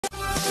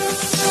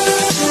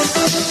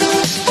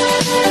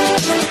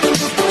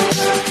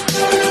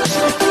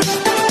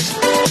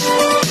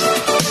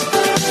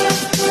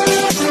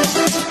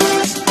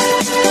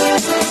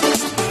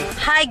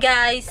Hi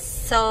guys!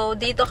 So,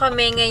 dito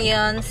kami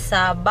ngayon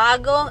sa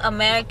bagong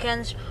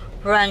American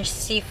Ranch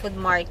Seafood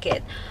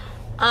Market.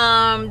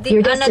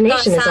 Your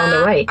destination is on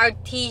the right.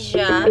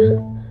 Artesia.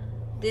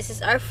 This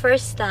is our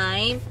first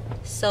time.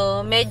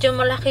 So, medyo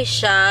malaki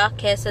siya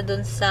kesa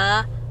dun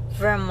sa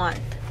Vermont.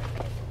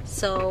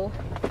 So,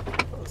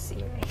 we'll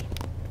see right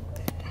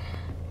there.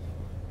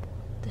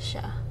 Ito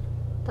siya.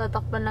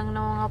 Tatakpan lang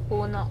ng mga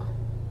puno.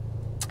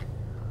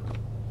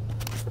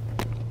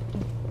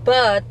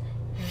 But,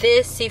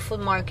 this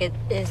seafood market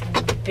is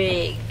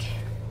big.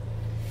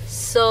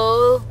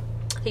 So,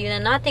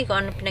 tignan natin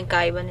kung ano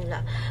pinagkaiba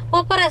nila.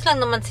 Well, pares lang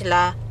naman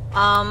sila.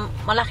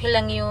 Malaki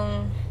lang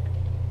yung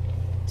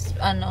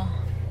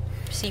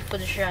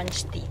seafood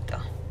ranch dito.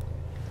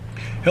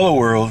 Hello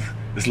world.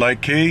 It's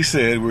like Kay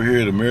said, we're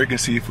here at American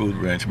Seafood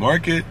Ranch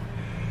Market.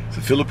 It's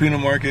a Filipino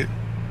market.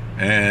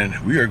 And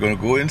we are going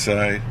to go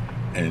inside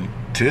and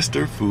test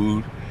their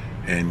food.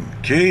 And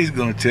Kay's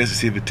going to test to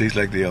see if it tastes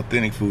like the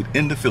authentic food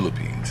in the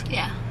Philippines.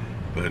 Yeah.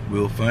 But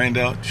we'll find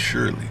out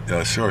shortly.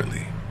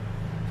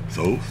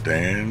 So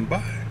stand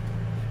by.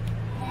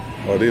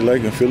 Are they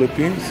like in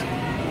Philippines?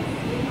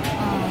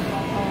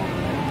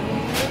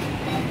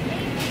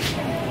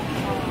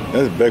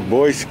 That's back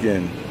boy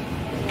skin.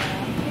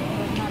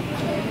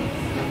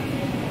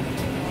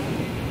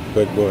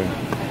 Back boy.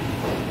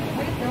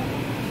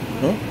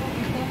 Huh?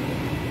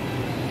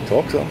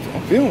 Talk something.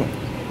 I'm feeling.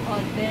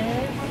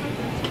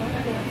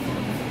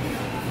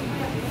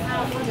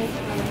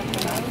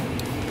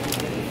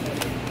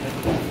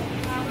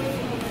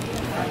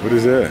 What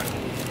is that?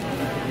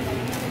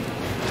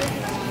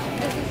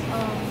 This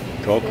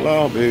is Talk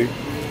loud, babe.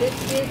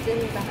 This is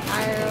the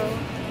arrow.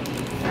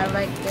 I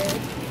like this.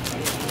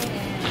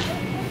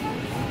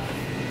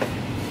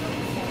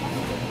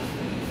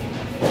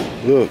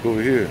 And Look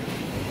over here.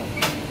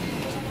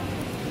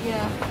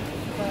 yeah,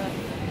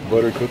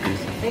 Butter cookies.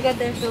 they got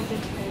their filtered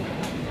food.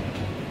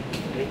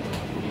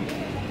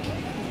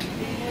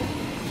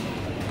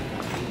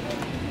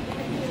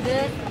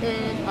 This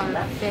is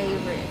our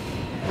favorite.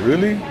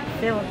 Really?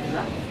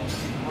 Filter.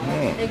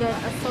 Oh. They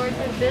got assorted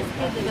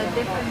biscuits. They got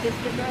different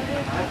biscuits right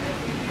here.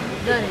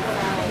 That is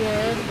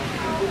good.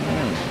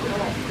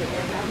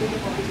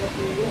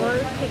 Or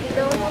take it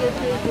out,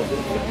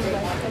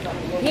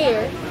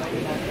 here.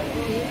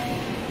 See?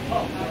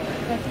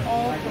 That's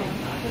all from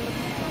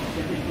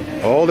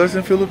Philippines. All that's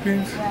in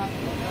Philippines? Yeah.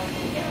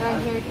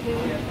 Right here too.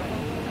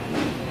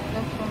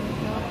 That's from the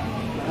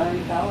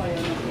Philippines.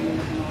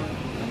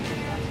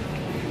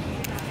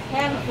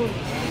 Hand food.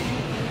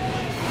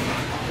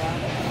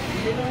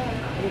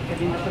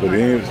 But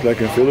it's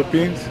like in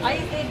Philippines? I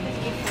did this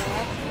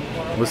before.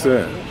 What's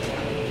that?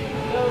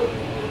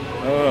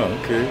 Oh,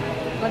 okay.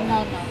 But no.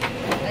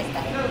 Like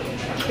that.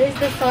 This is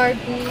the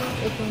sardines.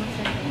 If you want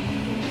sardines.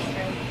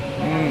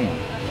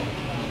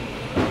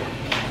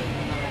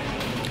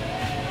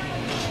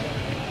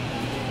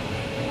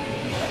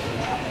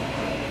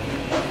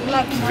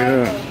 Like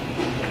Yeah.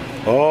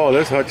 Oh,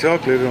 that's hot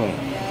chocolate, huh?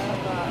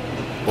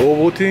 Yeah,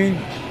 Ovaltine?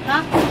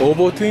 huh?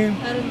 Ovaltine?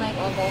 I don't like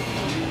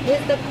Ovaltine. This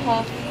is the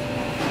coffee.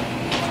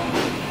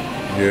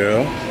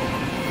 Yeah.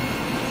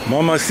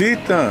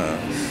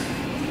 Mamacitas.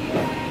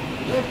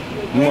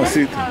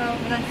 Mamacita.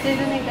 The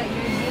seasoning that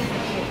you're using.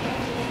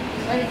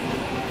 What is it?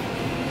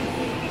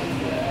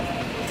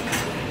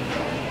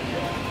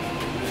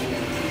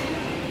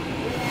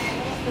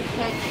 The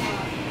ketchup.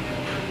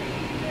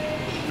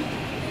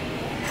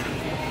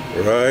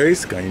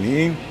 Rice,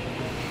 kainin.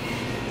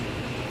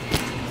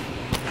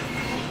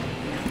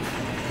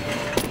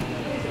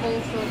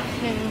 Also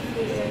canned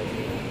food.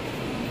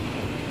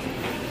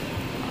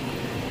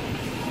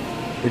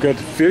 We got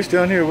the fish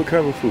down here. What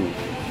kind of food?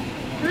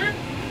 Huh?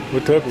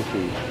 What type of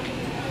food?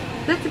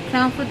 That's a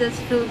canned food. That's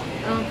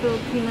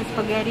Filipino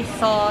spaghetti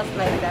sauce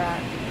like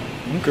that.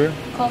 Okay.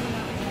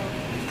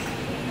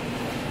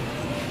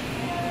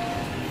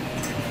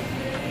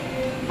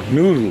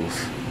 Noodles.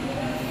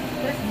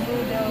 This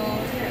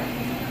noodles.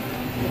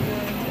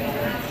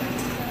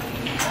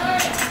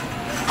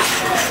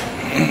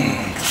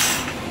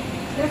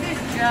 This is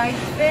dried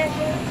fish.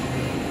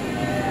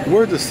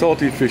 Where's the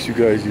salty fish you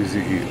guys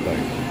usually eat?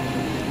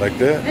 Like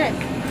that? This.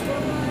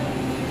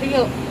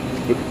 Feel.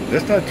 But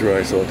that's not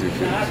dry salty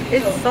fish.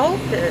 It's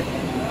salted.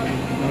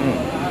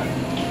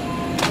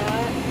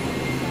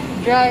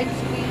 Dried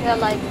squid, I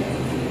like it.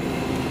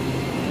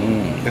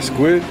 That's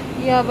squid?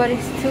 Yeah, but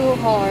it's too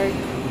hard.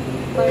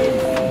 But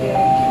it's good.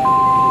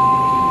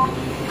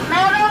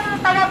 Merong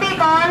taga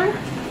Bicol?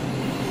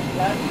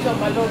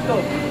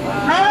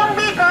 Merong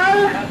Bicol?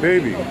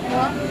 Baby,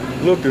 What?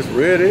 look, there's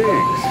red eggs.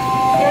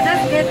 Yeah,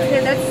 that's good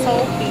too. That's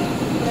salty.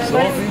 But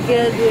Salty? it's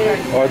good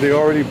with... Are they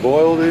already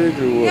boiled eggs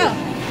or what? Yeah.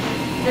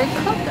 They're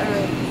cooked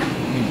already.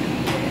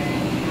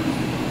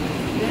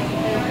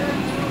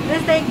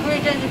 This is the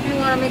ingredients if you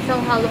want to make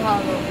some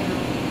halo-halo.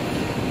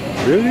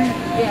 Really?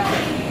 Yeah.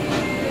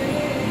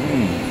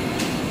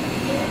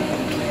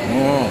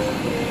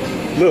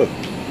 Look.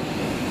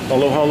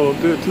 Hollow hollow up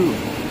there too.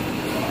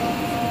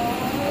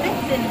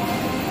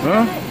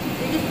 Huh?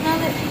 Did you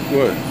smell it?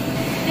 What?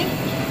 Think?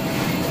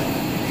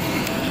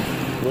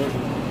 What?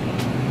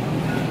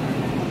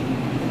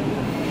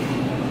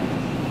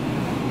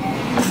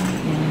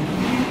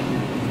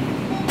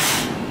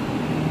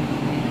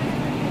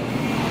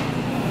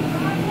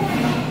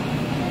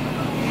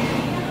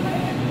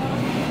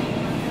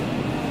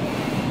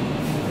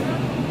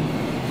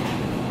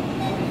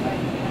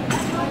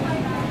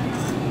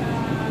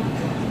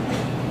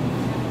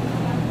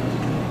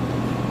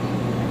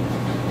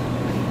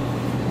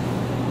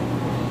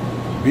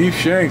 Beef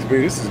shanks,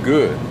 baby, this is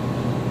good.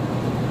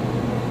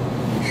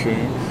 Beef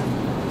shanks.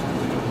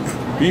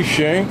 Beef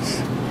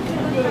shanks.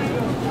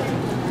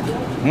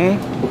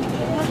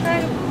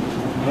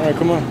 All right,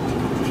 come on.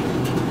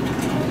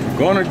 We're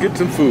gonna get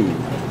some food.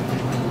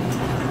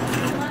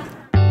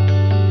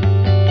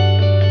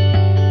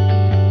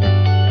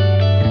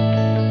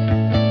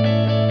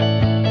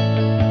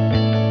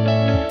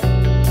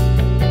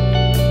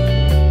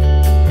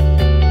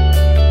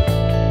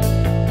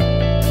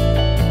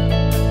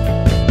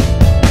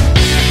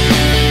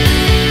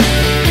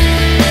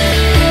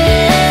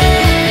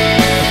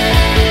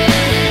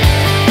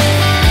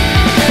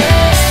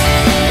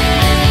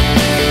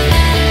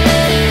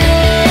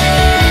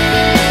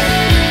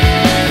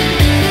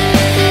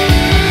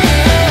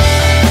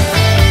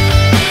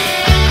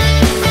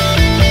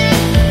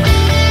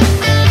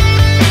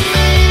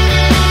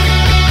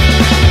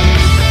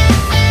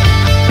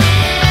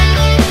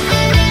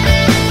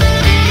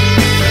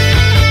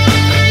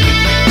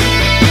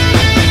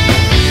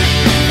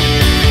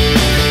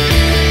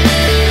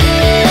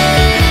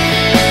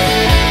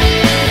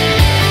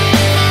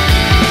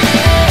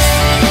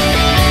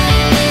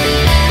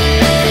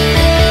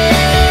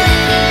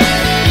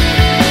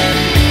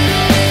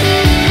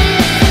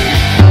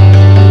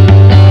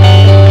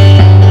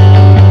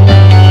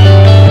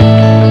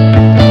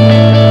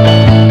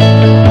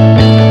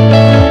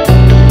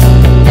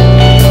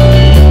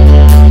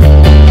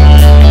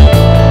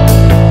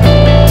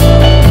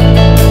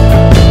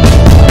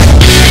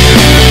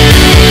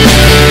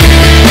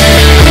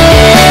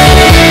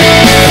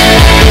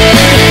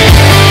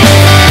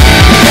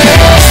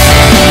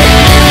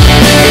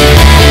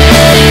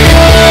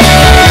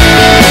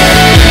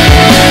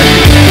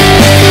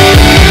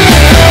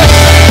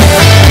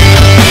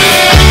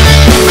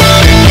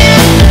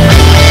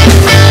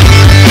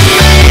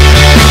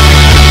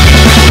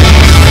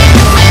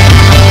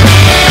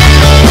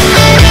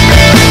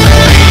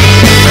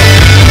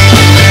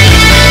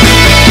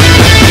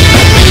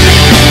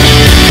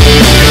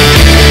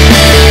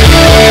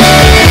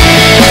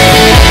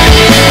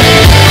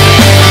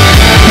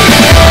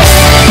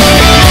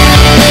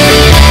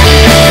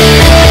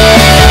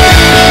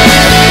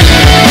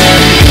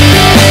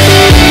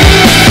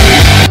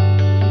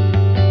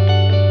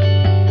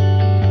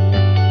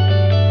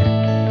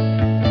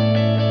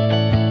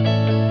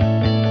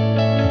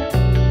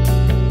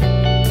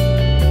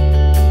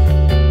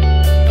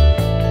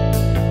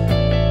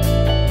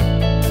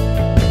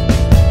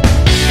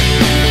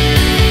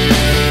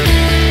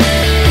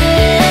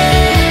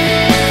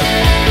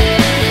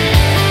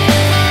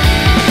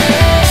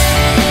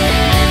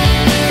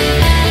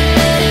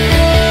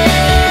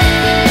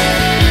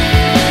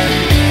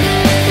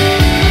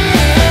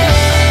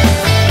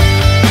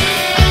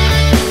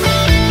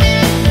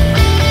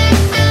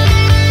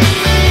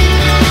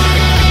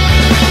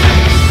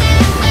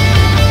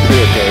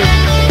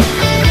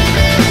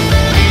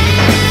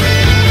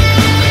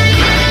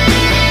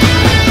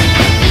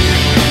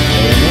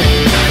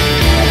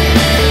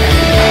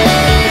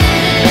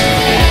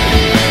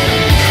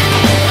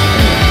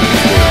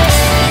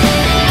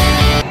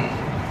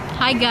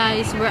 Hi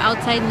guys, we're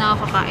outside now,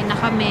 kakain na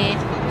kami.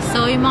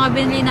 So yung mga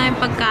binili namin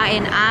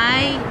pagkain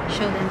ay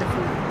show them the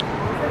food.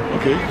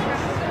 Okay.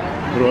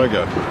 What do I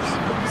got first?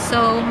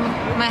 So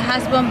my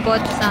husband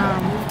bought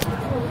some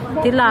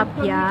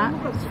tilapia,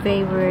 his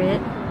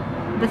favorite.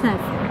 That's not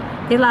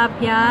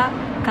tilapia,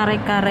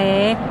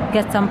 kare-kare,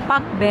 got some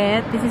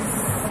pakbet. This is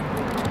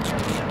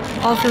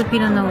all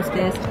Filipino knows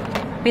this.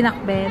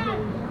 Pinakbet.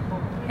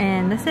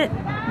 And that's it.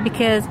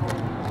 Because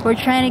we're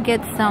trying to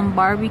get some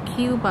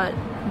barbecue, but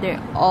they're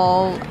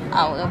all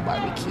out of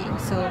barbecue.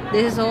 So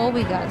this is all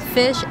we got.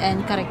 Fish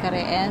and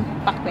kare-kare and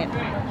pakbet.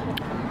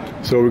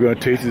 So we're gonna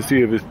taste it to see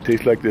if it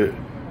tastes like the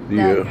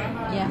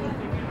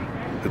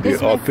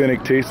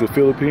authentic taste of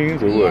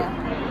Philippines, or what?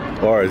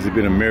 Or has it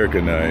been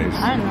Americanized?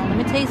 I don't know. Let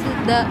me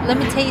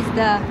taste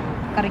the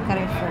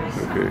kare-kare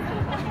first. Okay.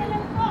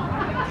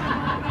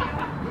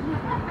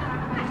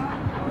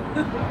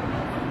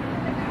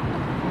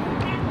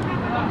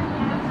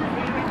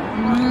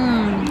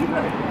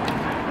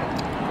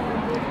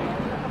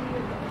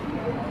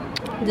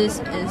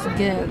 This is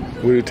good.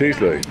 What does it taste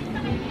like?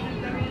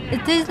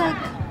 It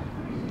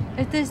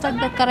tastes like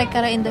the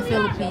kare-kare in the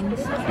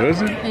Philippines.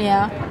 Does it?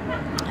 Yeah.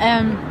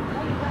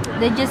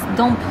 They just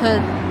don't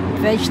put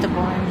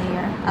vegetable in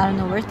here. I don't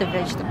know where's the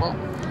vegetable.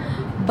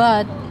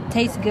 But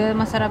tastes good.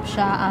 Masarap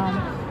siya.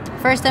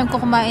 First time ko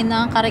kumain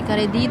ng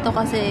kare-kare dito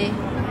kasi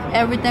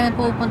every time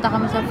pupunta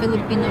kami sa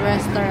Filipino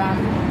restaurant,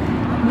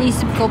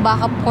 naisip ko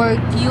baka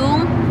pork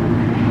yung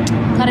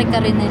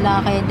kare-kare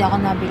nila kaya di ako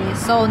nabili.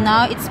 So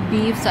now it's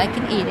beef so I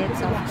can eat it.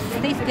 So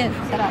tastes good.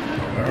 Sarap.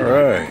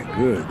 Alright,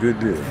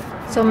 good deal.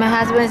 So my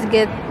husband is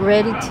get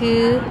ready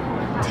to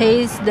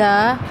taste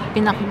the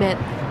pinakbet.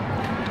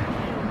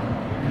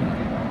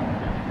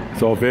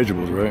 It's all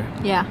vegetables, right?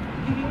 Yeah.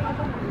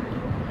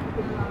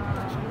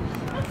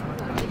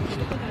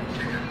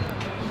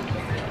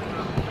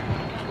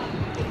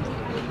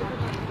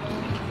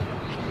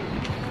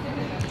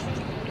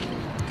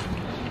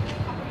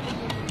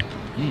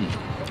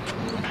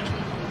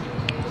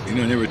 You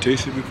know, I never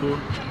tasted it before.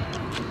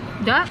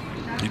 That?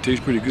 It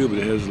tastes pretty good, but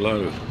it has a lot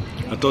of,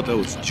 I thought that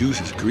was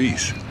juice, it's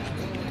grease.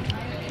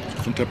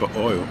 Some type of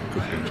oil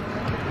cooking.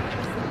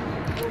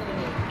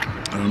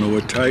 I don't know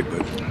what type,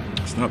 but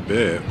it's not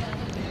bad.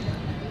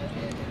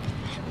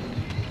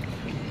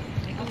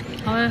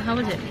 How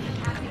is it?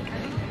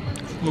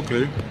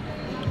 Okay.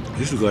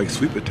 This is like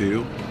sweet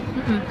potato.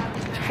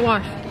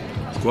 Squash.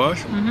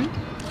 Squash? Then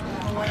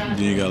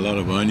you got a lot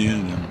of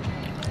onion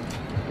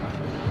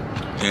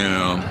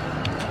and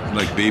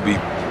like baby,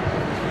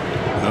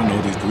 I don't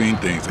know these green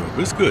things, but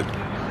it's good.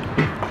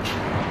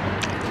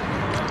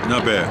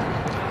 Not bad.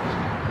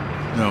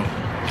 Now,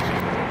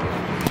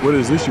 what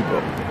is this you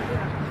call?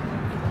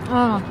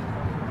 Oh,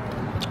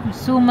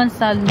 suman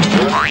sa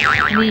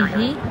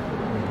lihi.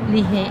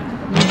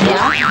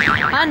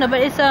 I know, but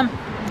it's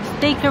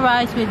steak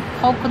rice with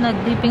coconut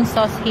dipping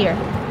sauce here.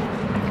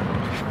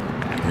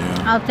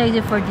 Yeah. I'll take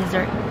it for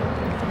dessert.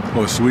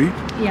 Oh, sweet?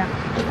 Yeah.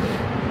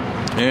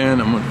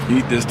 And I'm gonna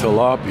eat this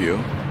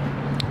tilapia.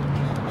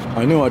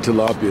 I know how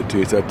tilapia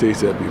tastes. I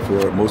tasted that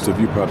before. Most of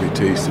you probably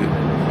tasted.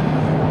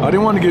 I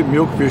didn't want to get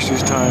milkfish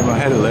this time. I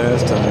had it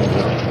last time.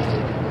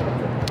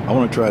 But I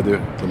want to try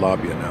the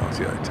tilapia now and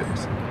see how it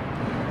tastes.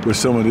 With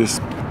some of this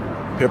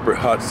pepper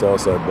hot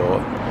sauce I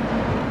bought.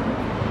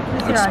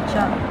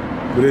 Sriracha.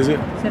 What is it?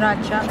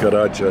 Sriracha.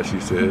 Sriracha, she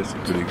says.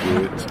 Pretty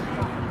good.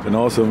 And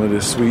also some of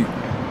this sweet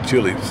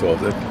chili sauce.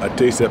 I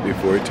tasted that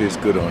before. It tastes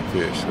good on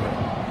fish. So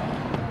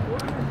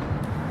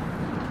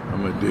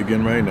I'm going to dig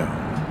in right now.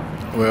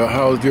 Well,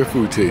 how's your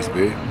food taste,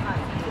 babe?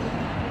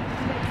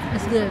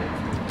 It's good.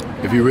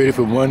 If you rate it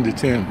from 1 to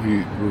 10,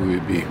 who would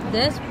it be?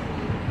 This?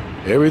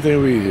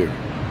 Everything we eat here.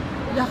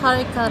 The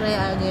kare-kare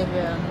I give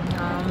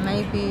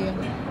maybe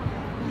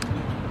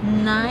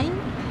 9.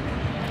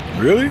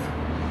 Really?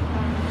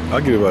 I'll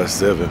give it about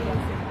 7.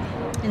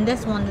 And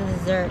this one, the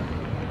dessert,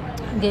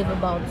 I gave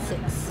about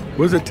 6.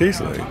 What does it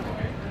taste like?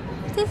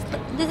 This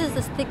is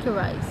the sticky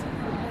rice.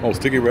 Oh,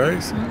 sticky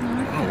rice?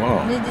 Oh,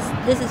 wow.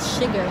 This is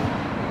sugar.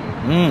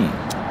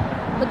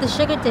 But the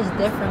sugar tastes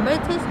different, but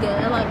it tastes good.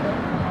 I like it.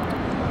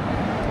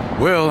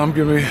 Well, I'm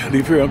going to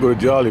leave here. I'm going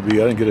to Jollibee.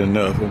 I didn't get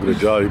enough. I'm going to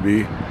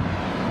Jollibee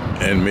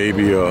and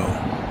maybe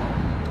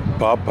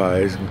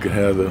Popeyes. We can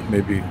have the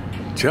maybe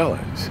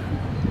challenge.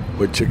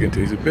 What chicken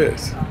tastes the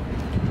best?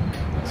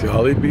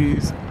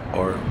 Jollibee's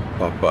or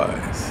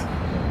Popeyes?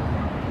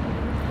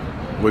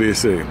 What do you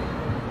say?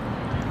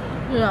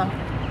 Yeah.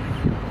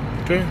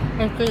 Okay.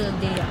 It's good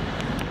idea.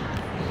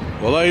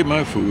 Well, I ate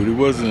my food. It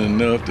wasn't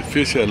enough. The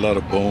fish had a lot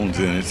of bones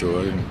in it, so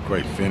I didn't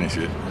quite finish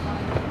it.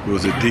 It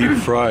was a deep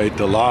fried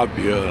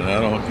tilapia, and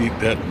I don't eat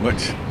that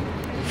much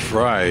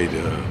fried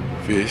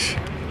fish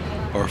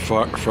or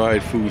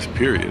fried foods,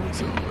 period.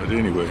 So, but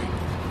anyway,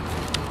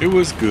 it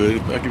was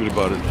good. I give it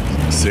about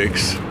a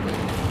 6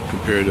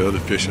 compared to other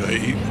fish I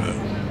eat.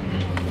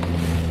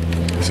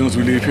 As soon as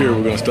we leave here,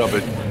 we're going to stop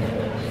at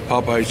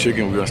Popeye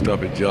Chicken. We're going to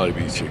stop at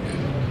Jollibee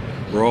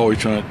Chicken. We're always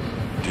trying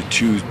to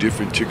choose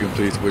different chicken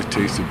places which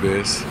tastes the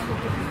best.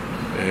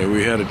 And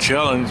we had a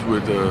challenge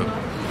with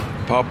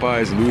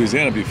Popeyes in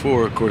Louisiana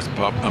before, of course. We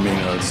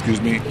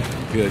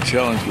had a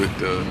challenge with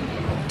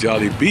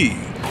Jollibee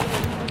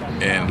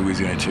and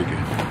Louisiana chicken,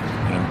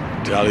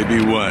 and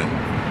Jollibee won.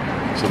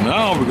 So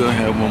now we're gonna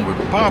have one with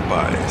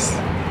Popeyes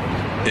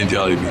and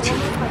Jollibee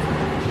chicken,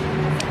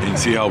 and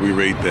see how we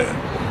rate that.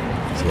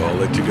 So I'll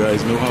let you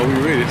guys know how we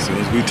rate it as soon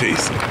as we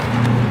taste it.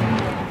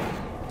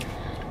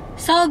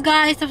 So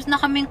guys, tapos na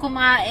kaming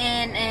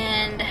kumain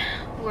and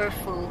we're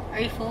full.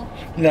 Are you full?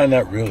 No,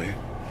 not really.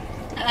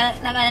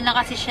 Nag-ano na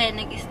kasi siya,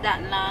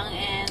 nag-isda lang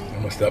and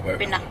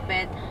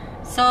pinakbet.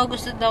 So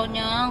gusto daw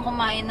niyang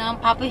kumain ng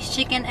Popeyes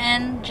chicken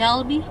and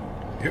Jollibee.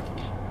 Yep.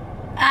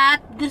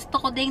 At gusto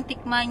ko ding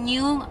tikman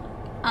yung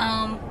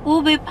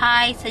ube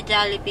pie sa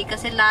Jollibee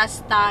kasi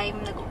last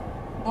time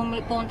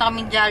pumunta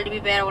kaming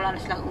Jollibee pero wala na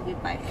silang ube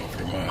pie.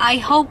 I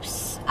hope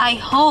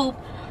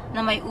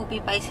na may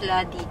ube pie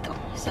sila dito.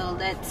 So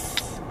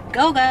let's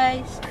go,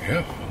 guys.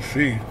 Yeah, we'll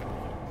see.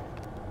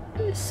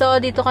 So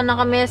dito ka na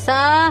kami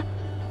sa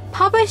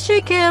Popeyes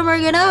chicken.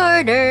 We're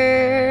gonna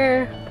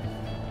order.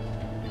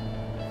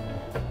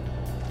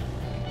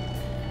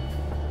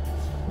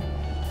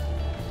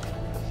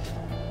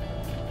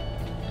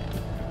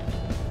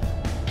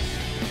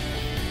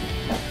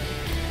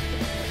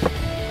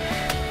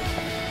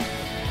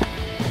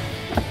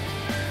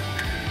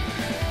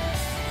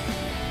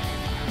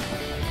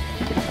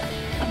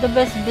 The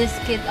best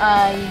biscuit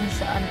ay yung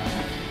sa ano.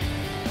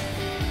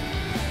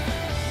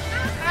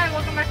 Hi,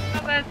 welcome back to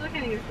Popeyes. What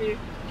can I get for you?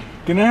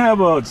 Can I have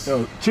a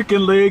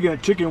chicken leg and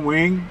a chicken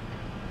wing?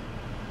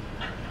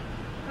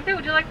 Okay,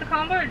 would you like the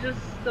combo or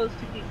just those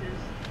 2 pieces?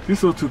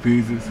 Just those 2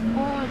 pieces.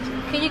 Oh,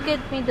 can you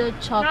get me the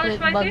chocolate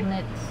spicy? bug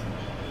nuts?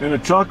 And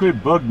a chocolate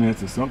bug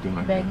nuts or something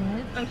like Bug that.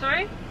 nuts? I'm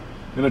sorry?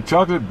 And a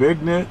chocolate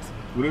bug nuts,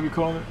 whatever you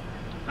call it.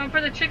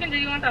 For the chicken, do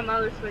you want that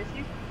mild or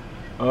spicy?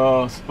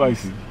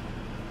 Spicy.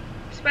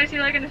 Spicy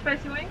leg and a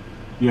spicy wing?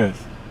 Yes.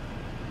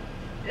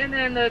 And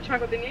then the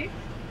chocolate beignet?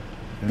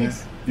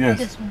 This. Yes.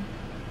 This one.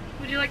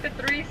 Would you like the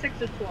 3,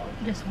 6, or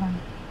 12? This one.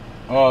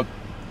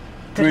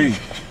 3.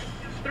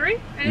 3?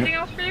 Anything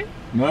else for you?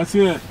 No, that's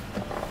it.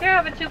 Here,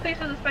 I have a 2-piece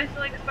with a spicy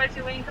leg, a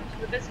spicy wing, comes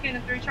with a biscuit,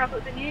 and 3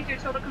 chocolate beignets. Your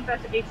total comes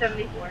out to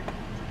 $8.74.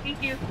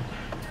 Thank you.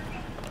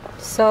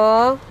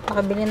 So,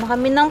 nakabili na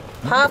kami ng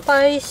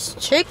Popeyes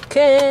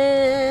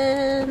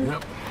chicken.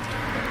 Yep.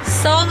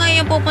 So,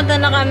 ngayon pupunta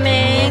na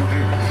kami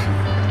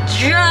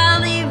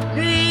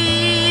Jollibee.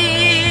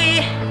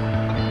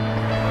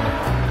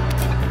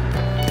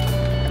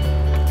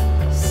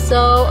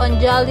 So, on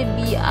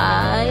Jollibee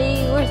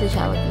ay... Where's the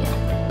Jollibee?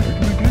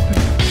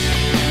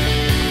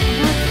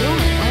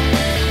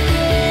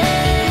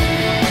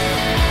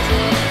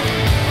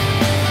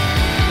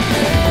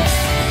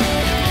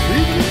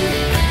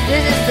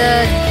 This is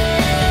the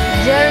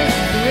Jerry's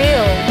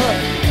Grill. Look.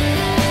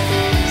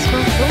 It's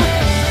from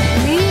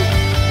Philippines.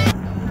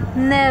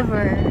 We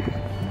never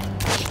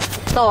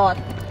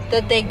thought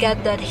that they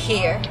got that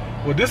here.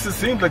 Well,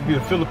 seems like be a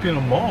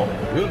Filipino mall.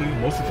 Really,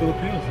 most of the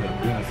Filipinos have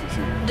businesses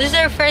here. This is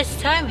our first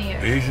time here.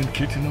 Asian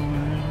kitchen over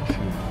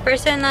there.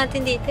 First time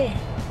natin dito eh.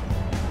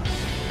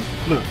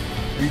 Look,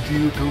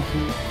 BTU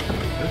tofu.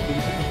 That's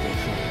Filipino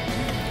stuff.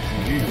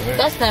 Right?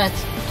 That's not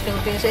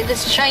Filipino.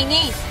 It's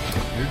Chinese.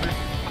 Is it?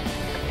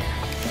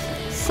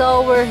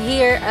 So we're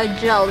here at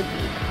Jollibee.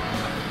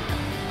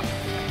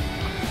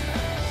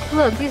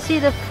 Look, you see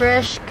the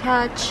fresh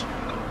catch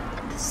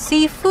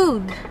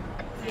seafood.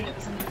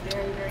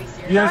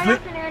 Yes.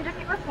 Good afternoon. Just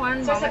give us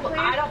one moment, please.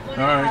 I don't want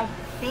to All right. have.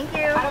 Thank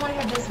you. I don't want to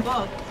have this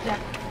book.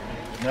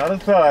 Not a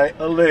thigh,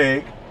 a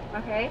leg,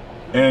 Okay.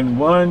 and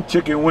 1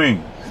 chicken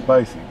wing,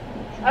 spicy.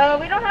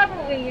 We don't have a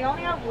wing. We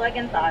only have leg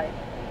and thigh.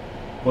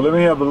 Well, let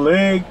me have a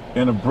leg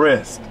and a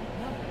breast.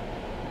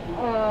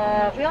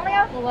 We only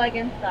have leg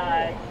and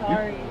thigh.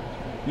 Sorry.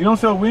 You don't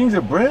sell wings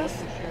or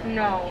breasts?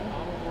 No.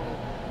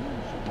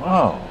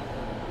 Wow.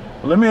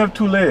 Well, let me have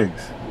 2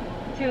 legs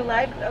 2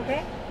 legs,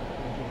 okay?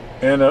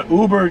 and a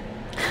Uber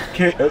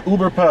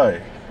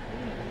pie.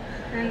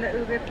 And the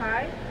Uber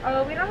pie.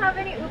 We don't have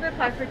any Uber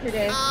pie for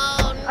today.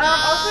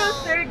 Also,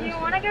 sir, do you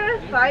want to get a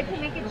side to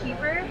make it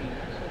cheaper?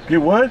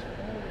 Get what?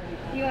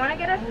 Do you want to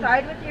get a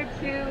side with your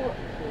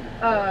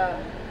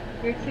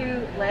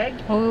 2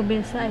 legs? What will be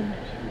inside?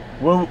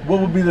 What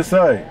would be the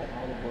side?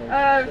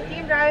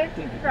 Steamed rice,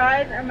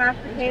 fries, or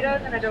mashed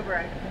potatoes, and adobo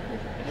rice.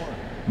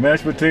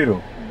 Mashed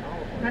potato.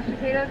 Mashed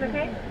potatoes,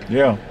 okay?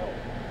 Yeah.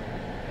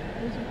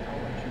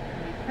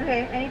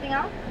 Okay, anything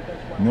else?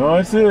 No,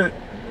 that's it.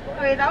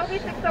 Okay, that would be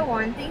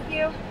 601. Thank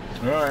you.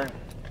 All right.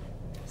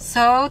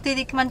 So,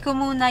 titikman ko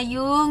muna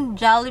yung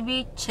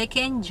Jollibee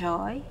Chicken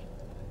Joy.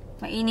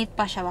 Mainit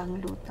pa siya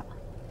ang luto.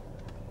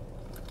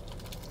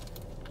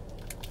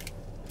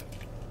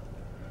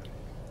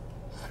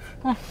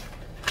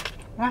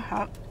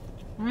 Mahal.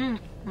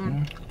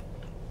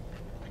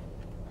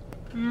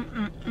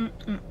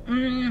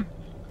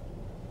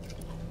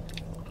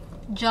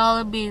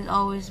 Jollibee has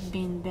always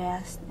been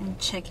best in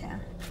chicken.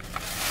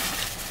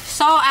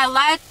 So I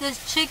like this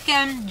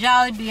chicken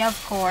Jollibee, of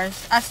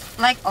course, as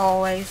like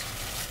always.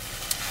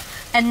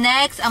 And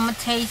next, I'm gonna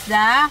taste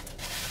the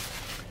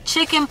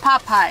chicken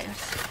Popeyes.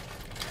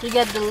 You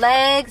get the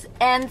legs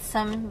and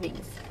some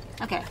wings.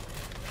 Okay,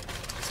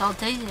 so I'll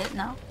taste it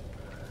now.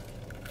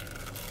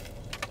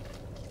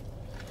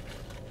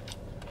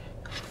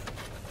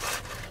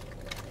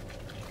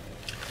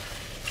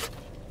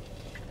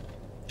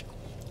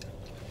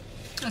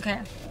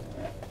 Okay.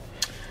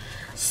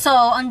 So,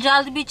 ang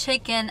Jollibee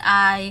chicken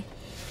ay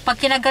pag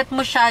kinagat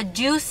mo siya,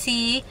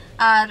 juicy,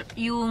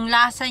 yung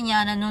lasa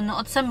niya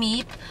nanunuot sa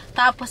meat.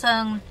 Tapos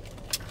ang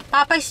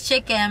Popeyes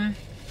chicken,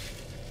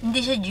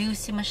 hindi siya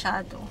juicy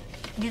masyado.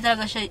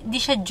 Hindi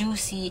siya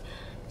juicy.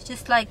 It's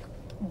just like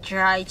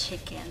dry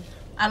chicken.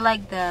 I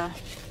like the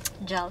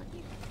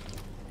Jollibee.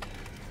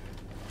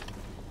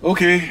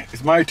 Okay,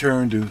 it's my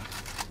turn to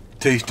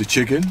taste the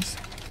chickens.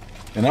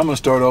 And I'm going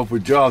to start off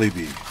with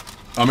Jollibee.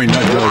 I mean,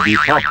 not Jollibee,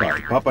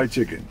 Popeye. Popeye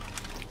chicken.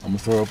 I'm going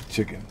to start off with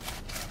chicken.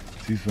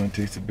 See which one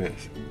tastes the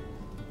best.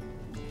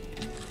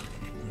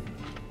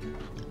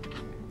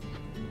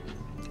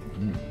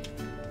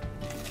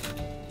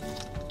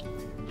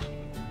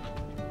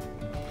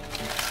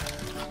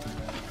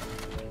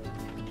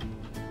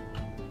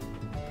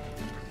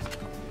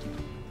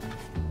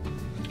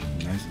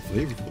 Nice and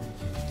flavorful.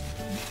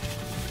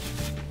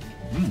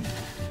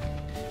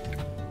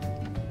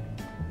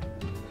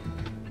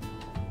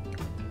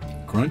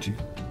 Crunchy.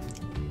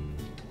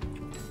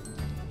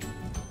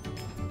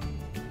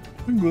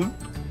 Pretty good.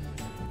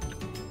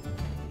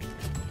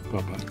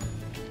 Popeye.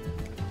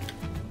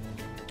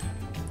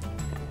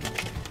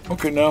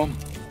 Okay, now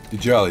the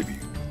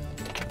Jollibee.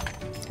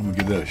 I'm gonna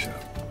give that a shot.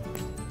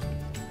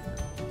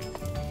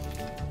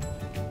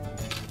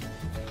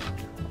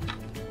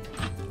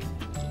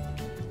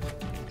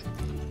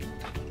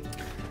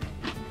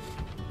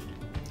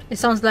 It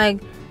sounds like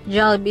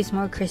Jollibee is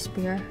more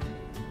crispier.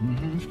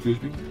 It's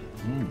crispy.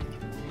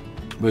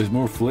 But it's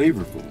more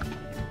flavorful.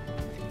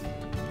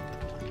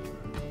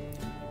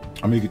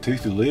 I mean, you can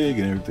taste the leg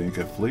and everything. It's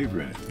got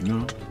flavor in it, you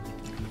know?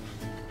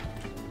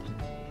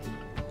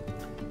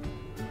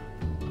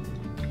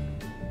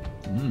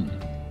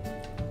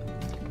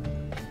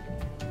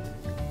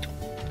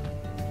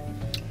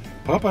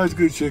 Popeye's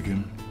good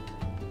chicken,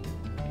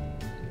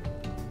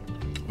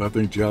 but I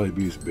think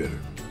Jollibee is better.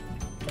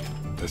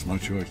 That's my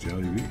choice,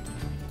 Jollibee.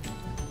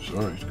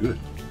 Sorry, it's good.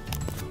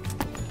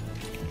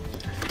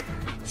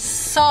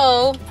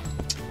 So,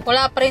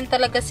 wala pa rin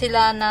talaga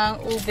sila ng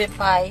ube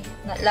pie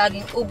na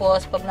laging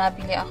ubos pag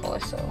nabili ako.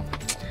 So,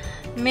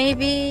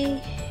 maybe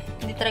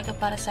hindi talaga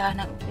para sa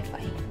akin ang ube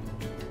pie.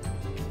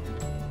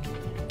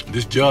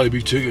 This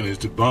Jollibee chicken is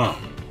the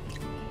bomb.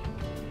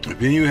 If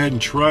any of you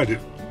hadn't tried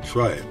it,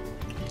 try it.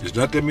 There's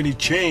not that many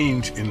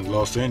chains in the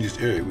Los Angeles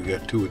area. We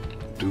got two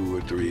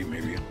or three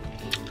maybe.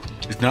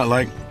 It's not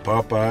like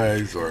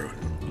Popeyes or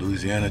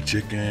Louisiana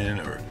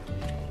Chicken or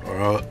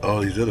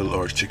all these other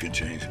large chicken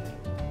chains.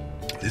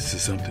 This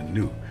is something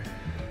new.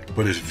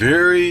 But it's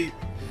very,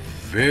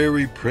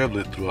 very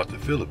prevalent throughout the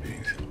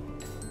Philippines.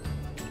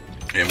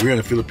 And we're in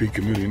a Philippine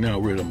community now.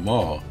 We're at a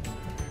mall.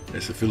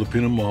 It's a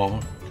Filipino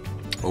mall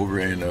over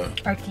in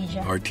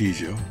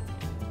Artesia.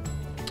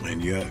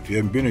 And yeah, if you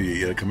haven't been here yet,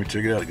 you gotta come and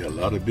check it out. They got a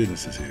lot of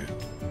businesses here.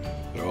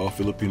 They're all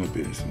Filipino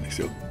businesses, and they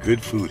sell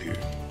good food here.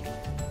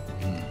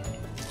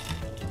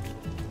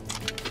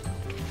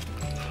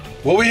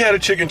 Well, we had a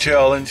chicken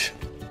challenge.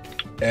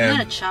 And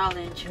Not a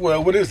challenge.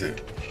 Well, what is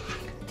it?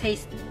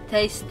 Taste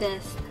test.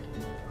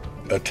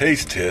 A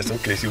taste test.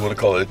 Okay, so you want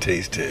to call it a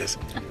taste test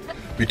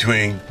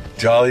between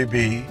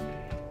Jollibee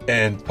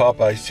and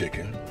Popeyes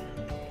chicken.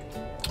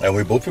 And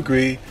we both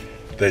agree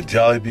that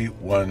Jollibee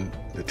won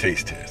the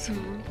taste test.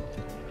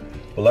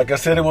 But like I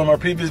said in one of my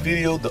previous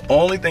videos, the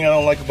only thing I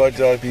don't like about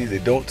Jollibee is they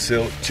don't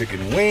sell chicken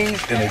wings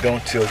and they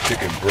don't sell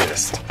chicken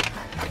breast.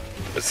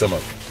 But some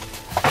of them.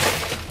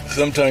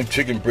 Sometimes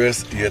chicken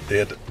breast, they have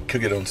to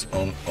cook it on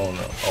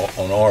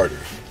order.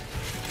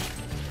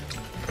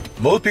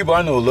 Most people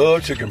I know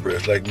love chicken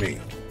breast like me,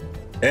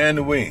 and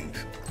the wings.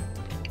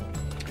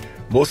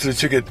 Most of the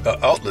chicken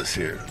outlets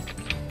here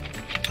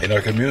in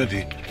our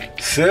community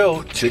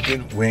sell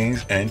chicken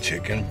wings and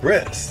chicken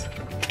breasts.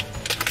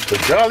 But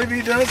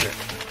Jollibee doesn't.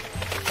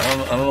 I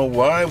don't know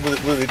why.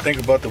 What do they think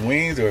about the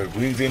wings, or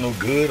wings ain't no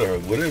good, or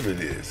whatever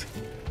it is.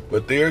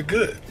 But they are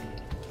good.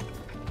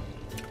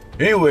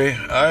 Anyway,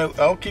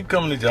 I'll keep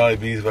coming to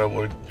Jollibee's if I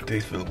want to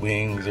taste for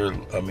wings, or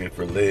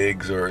for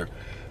legs, or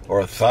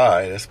a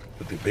thigh. That's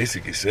what they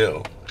basically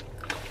sell.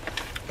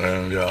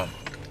 And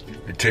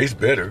it tastes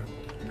better.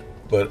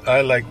 But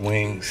I like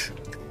wings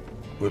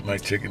with my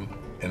chicken,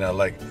 and I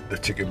like the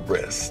chicken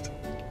breast.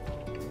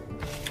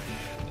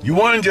 You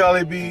won,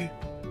 Jollibee.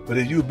 But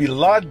it would be a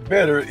lot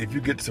better if you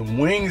get some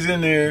wings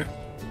in there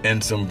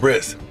and some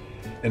breasts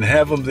and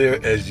have them there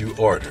as you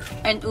order.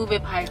 And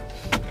ube pie.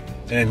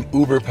 And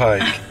uber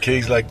pie.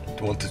 Kay's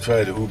wants to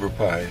try the uber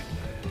pie.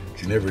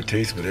 She never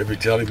tasted, but every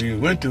Jollibee we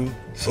went to,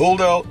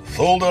 sold out.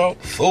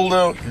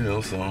 You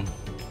know, so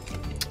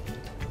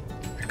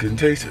I couldn't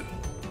taste it.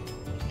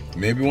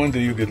 Maybe one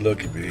day you get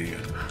lucky, baby.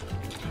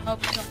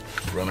 Hope so.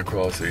 Run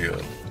across a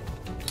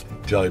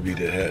Jollibee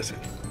that has it.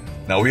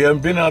 Now, we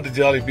haven't been out to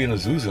Jollibee and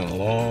Azusa in a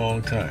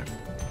long time.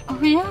 Oh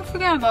yeah, I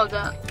forgot about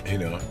that. You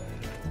know,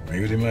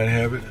 maybe they might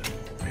have it,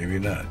 maybe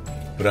not.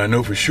 But I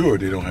know for sure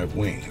they don't have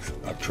wings.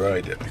 I've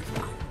tried that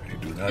before. They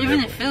do not. Even have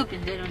in the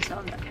Philippines, they don't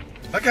sell that.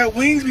 I got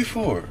wings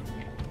before.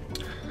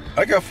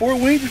 I got 4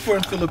 wings before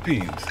in the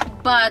Philippines.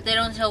 But they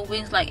don't sell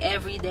wings like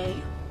every day.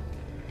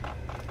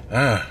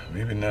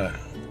 Maybe not.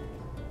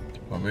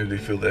 Or maybe they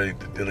feel that ain't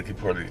the delicate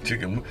part of the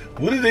chicken.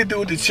 What do they do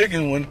with the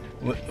chicken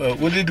what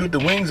do they do with the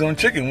wings on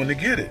chicken when they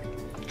get it?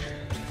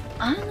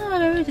 I don't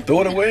know.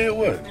 Throw it away or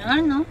what? I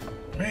don't know.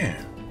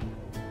 Man.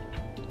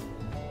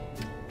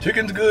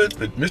 Chicken's good,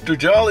 but Mr.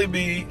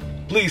 Jollibee,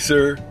 please,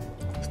 sir,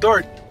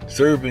 start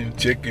serving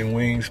chicken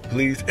wings,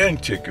 please,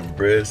 and chicken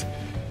breast.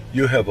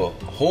 You'll have a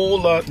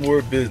whole lot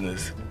more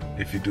business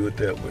if you do it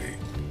that way.